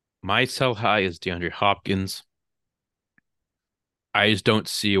 My sell high is DeAndre Hopkins. I just don't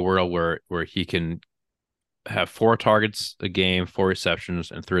see a world where he can have 4 targets a game, 4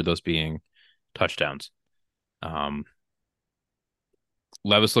 receptions, and 3 of those being touchdowns.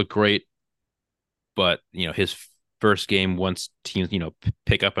 Levis looked great, but his first game, once teams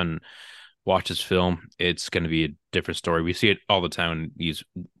pick up and watch his film, it's going to be a different story. We see it all the time. These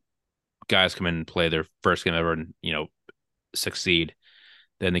guys come in and play their first game ever, and succeed.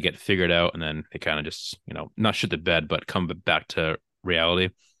 Then they get figured out, and then they kind of just not shit the bed, but come back to reality.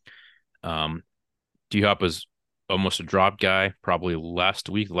 D-Hop was almost a drop guy probably last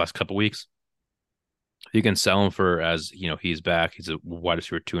couple weeks. You can sell him for, as he's back. He's a wide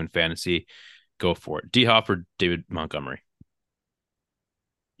receiver 2 in fantasy. Go for it. D-Hop or David Montgomery.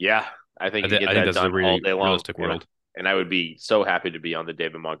 Yeah, I think you get I think that that's done a really all day long. realistic world. And I would be so happy to be on the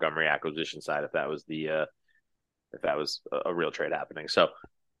David Montgomery acquisition side if that was a real trade happening. So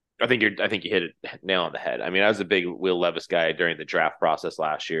I think you hit it nail on the head. I mean, I was a big Will Levis guy during the draft process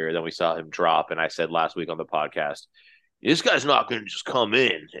last year. Then we saw him drop, and I said last week on the podcast, this guy's not going to just come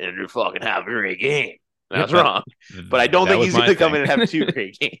in and fucking have a great game. And I was wrong, but I don't think he's going to come in and have 2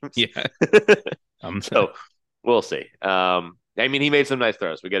 great games. Yeah. So we'll see. I mean, he made some nice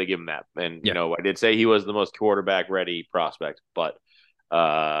throws. We got to give him that. And I did say he was the most quarterback ready prospect, but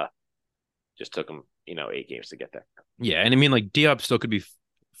just took him 8 games to get there. Yeah, and I mean, like Diop still could be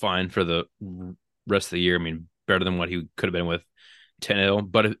fine for the rest of the year. I mean, better than what he could have been with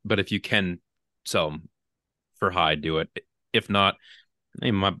Tannehill. But if you can sell him for high, do it. If not,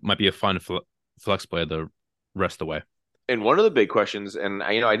 it might be a fun flex play the rest of the way. And one of the big questions, and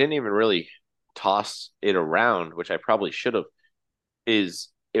I didn't even really toss it around, which I probably should have, is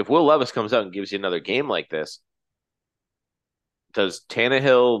if Will Levis comes out and gives you another game like this, does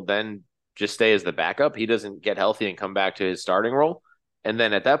Tannehill then just stay as the backup? He doesn't get healthy and come back to his starting role. And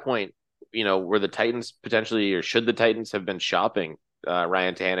then at that point, were the Titans potentially, or should the Titans have been shopping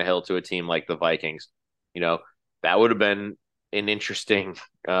Ryan Tannehill to a team like the Vikings? That would have been an interesting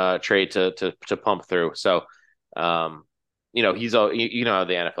trade to pump through. So, he's all, how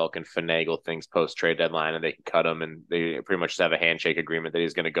the NFL can finagle things post trade deadline, and they can cut him, and they pretty much just have a handshake agreement that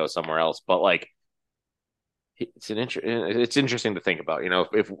he's going to go somewhere else. But like, it's interesting to think about.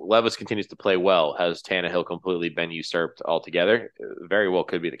 If Levis continues to play well, has Tannehill completely been usurped altogether? Very well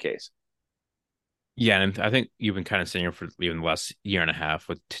could be the case. Yeah, and I think you've been kind of saying it for even the last year and a half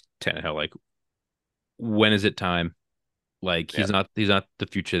with Tannehill. Like, when is it time? Like, Yeah, he's not the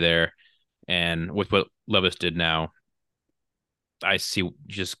future there. And with what Levis did now, I see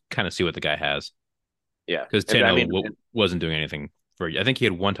just kind of see what the guy has yeah. because And I Tannehill mean, wasn't doing anything for. I think he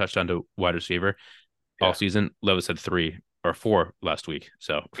had one touchdown to wide receiver all yeah. season. Levis had three or four last week.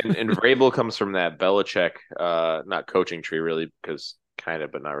 So And Vrabel comes from that Belichick, not coaching tree really, because kind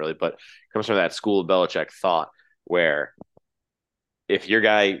of, but not really, but comes from that school of Belichick thought where if your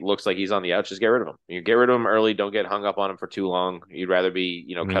guy looks like he's on the outs, just get rid of him. You get rid of him early. Don't get hung up on him for too long. You'd rather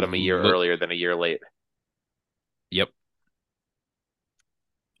be, cut him a year look, earlier than a year late. yep.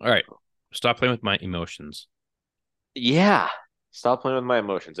 All right, stop playing with my emotions. Yeah. Stop playing with my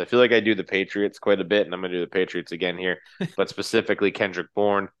emotions. I feel like I do the Patriots quite a bit, and I'm going to do the Patriots again here, but specifically Kendrick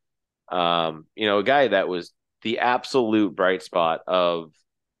Bourne. A guy that was the absolute bright spot of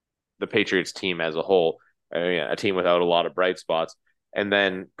the Patriots team as a whole. A team without a lot of bright spots, and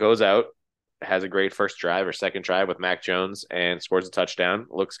then goes out, has a great first drive or second drive with Mac Jones, and scores a touchdown.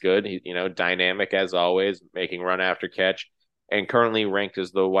 Looks good. He, dynamic as always, making run after catch, and currently ranked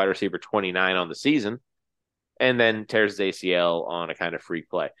as the wide receiver 29 on the season. And then tears his ACL on a kind of freak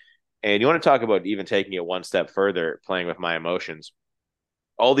play. And you want to talk about even taking it one step further, playing with my emotions.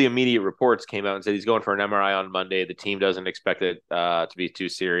 All the immediate reports came out and said he's going for an MRI on Monday. The team doesn't expect it to be too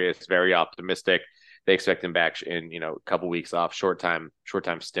serious. Very optimistic. They expect him back in a couple weeks off, short time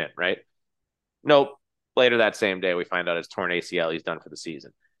stint. Right? Nope. Later that same day, we find out it's torn ACL. He's done for the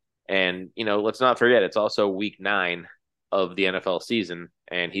season. And let's not forget it's also week 9 of the NFL season,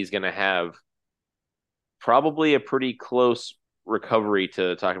 and he's going to have probably a pretty close recovery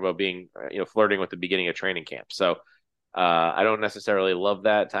to talk about being flirting with the beginning of training camp. So I don't necessarily love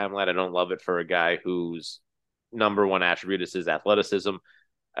that timeline. I don't love it for a guy whose number one attribute is his athleticism.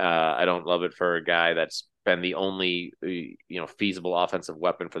 I don't love it for a guy that's been the only feasible offensive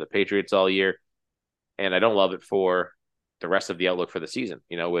weapon for the Patriots all year, and I don't love it for the rest of the outlook for the season.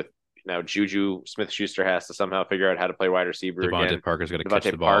 With now Juju Smith-Schuster has to somehow figure out how to play wide receiver Devontae again. Parker's got to catch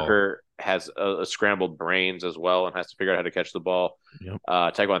Devontae the ball. Parker has a scrambled brains as well and has to figure out how to catch the ball. Yep.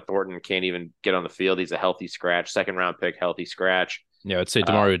 Tyquan Thornton can't even get on the field. He's a healthy scratch, second round pick, healthy scratch. Yeah, I'd say Uh,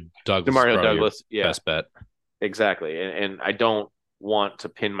 Demario Douglas is Demario probably your Douglas, yeah, best bet. exactly. And I don't want to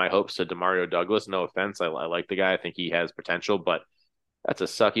pin my hopes to Demario Douglas. No offense, I like the guy. I think he has potential, but that's a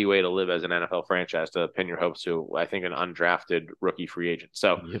sucky way to live as an NFL franchise to pin your hopes to, I think, an undrafted rookie free agent.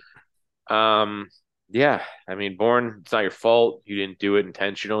 So, Yep. um, yeah, I mean, Bourne, it's not your fault. You didn't do it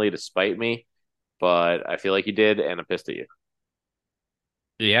intentionally to spite me, but I feel like you did, and I'm pissed at you.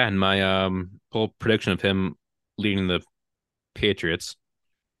 Yeah, and my whole prediction of him leading the Patriots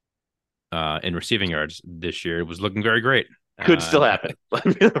in receiving yards this year was looking very great. Could still Uh, happen,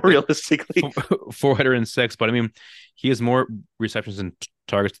 realistically. 406, but I mean, he has more receptions and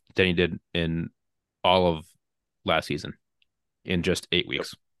targets than he did in all of last season in just 8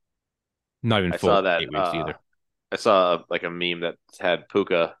 weeks. Not even I saw full that. 8 weeks either. I saw like a meme that had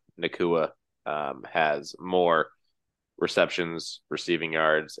Puka Nakua has more receptions, receiving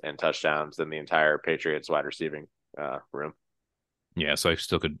yards, and touchdowns than the entire Patriots wide receiving room. Yeah, so I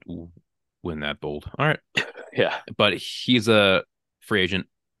still could win that bold. All right, Yeah, but he's a free agent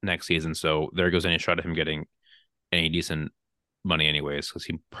next season, so there goes any shot of him getting any decent money, anyways, because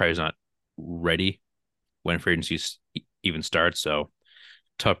he probably is not ready when free agency even starts. So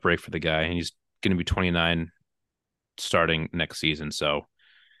tough break for the guy, and he's going to be 29 starting next season. So,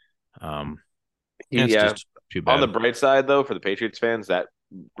 it's yeah. just too On the bad. bright side, though, for the Patriots fans, that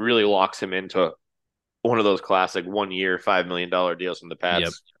really locks him into one of those classic 1 year, $5 million deals from the Yep,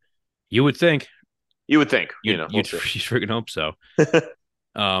 Pats. you would think. You would think, You'd we'll you'd, see. you'd freaking hope so.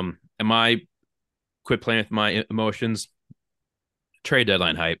 Am I quit playing with my emotions? Trade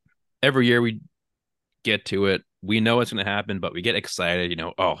deadline hype. Every year we get to it. We know it's going to happen, but we get excited.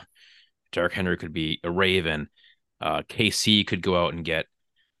 Oh, Derrick Henry could be a Raven. KC could go out and get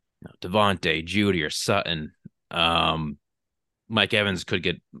Devontae, Judy, or Sutton. Um, Mike Evans could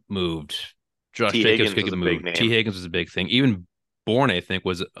get moved. Josh T. Jacobs Higgins could was get a big moved. T. name. Higgins was a big thing. Even Bourne, I think,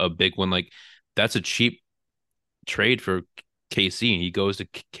 was a big one. Like, that's a cheap trade for KC, and he goes to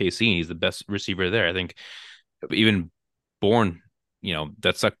KC, and he's the best receiver there. I think even Bourne,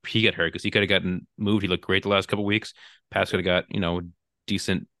 that sucked. He got hurt because he could have gotten moved. He looked great the last couple weeks. Pass could have got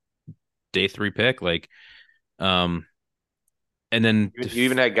decent day 3 pick. Like, and then You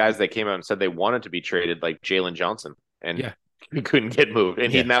even had guys that came out and said they wanted to be traded, like Jalen Johnson, and yeah, he couldn't get moved.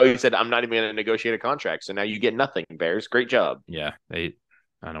 And yeah, he said, "I'm not even going to negotiate a contract." So now you get nothing. Bears, great job. yeah. I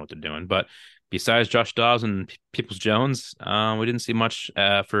don't know what they're doing. But besides Josh Dobbs and Peoples Jones, we didn't see much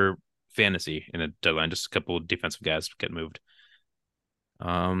for fantasy in a deadline. Just a couple of defensive guys get moved.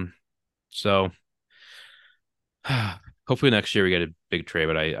 So hopefully next year we get a big trade,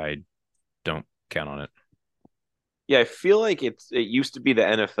 but I don't count on it. Yeah, I feel like it used to be the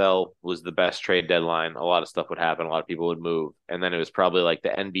NFL was the best trade deadline. A lot of stuff would happen, a lot of people would move, and then it was probably like the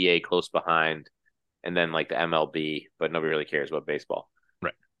NBA close behind, and then like the MLB, but nobody really cares about baseball.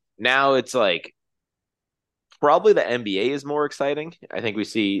 Right. Now it's like probably the NBA is more exciting. I think we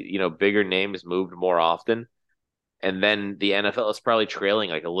see, bigger names moved more often. And then the NFL is probably trailing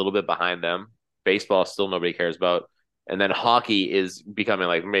like a little bit behind them. Baseball still nobody cares about. And then hockey is becoming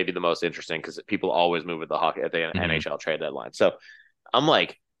like maybe the most interesting because people always move at the hockey at the NHL trade deadline. So I'm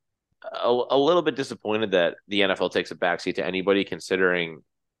like a little bit disappointed that the NFL takes a backseat to anybody, considering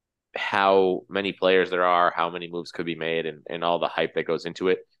how many players there are, how many moves could be made, and all the hype that goes into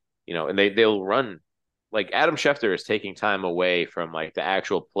it. And they'll run like Adam Schefter is taking time away from like the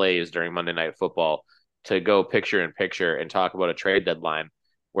actual plays during Monday Night Football to go picture in picture and talk about a trade deadline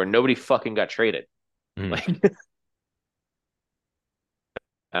where nobody fucking got traded. Like,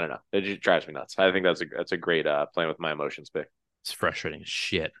 I don't know. It just drives me nuts. I think that's a great playing with my emotions pick. It's frustrating as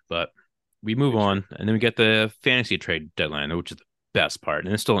shit, but we move on, and then we get the fantasy trade deadline, which is the best part,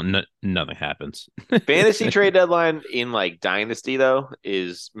 and it's still nothing happens. Fantasy trade deadline in like Dynasty though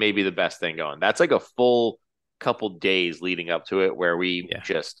is maybe the best thing going. That's like a full couple days leading up to it where we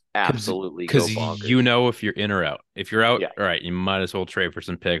just absolutely go bonkers. Because if you're in or out. If you're out, all right, you might as well trade for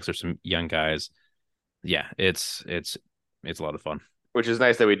some picks or some young guys. Yeah, it's a lot of fun. Which is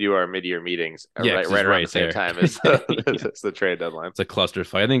nice that we do our mid-year meetings right around the same time as the trade deadline. It's a cluster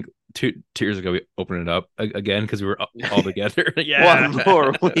fight. I think two years ago we opened it up again because we were all together. One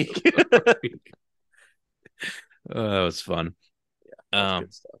more week. That was fun. Yeah,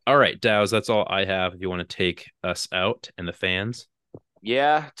 all right, Dows, that's all I have. If you want to take us out and the fans.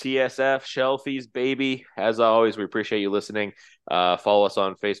 Yeah, TSF, Shelfies, baby. As always, we appreciate you listening. Follow us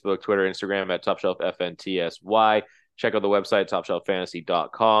on Facebook, Twitter, Instagram at TopShelfFNTSY. Check out the website,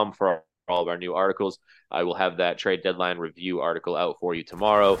 topshelffantasy.com, for all of our new articles. I will have that trade deadline review article out for you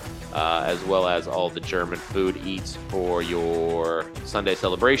tomorrow, as well as all the German food eats for your Sunday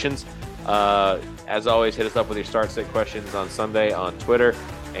celebrations. As always, hit us up with your start sit questions on Sunday on Twitter,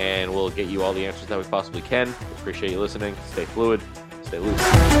 and we'll get you all the answers that we possibly can. We appreciate you listening. Stay fluid. Stay loose.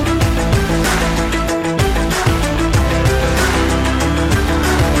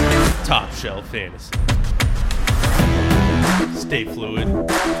 Top Shelf Fantasy. Stay fluid.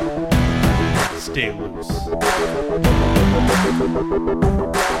 Stay loose.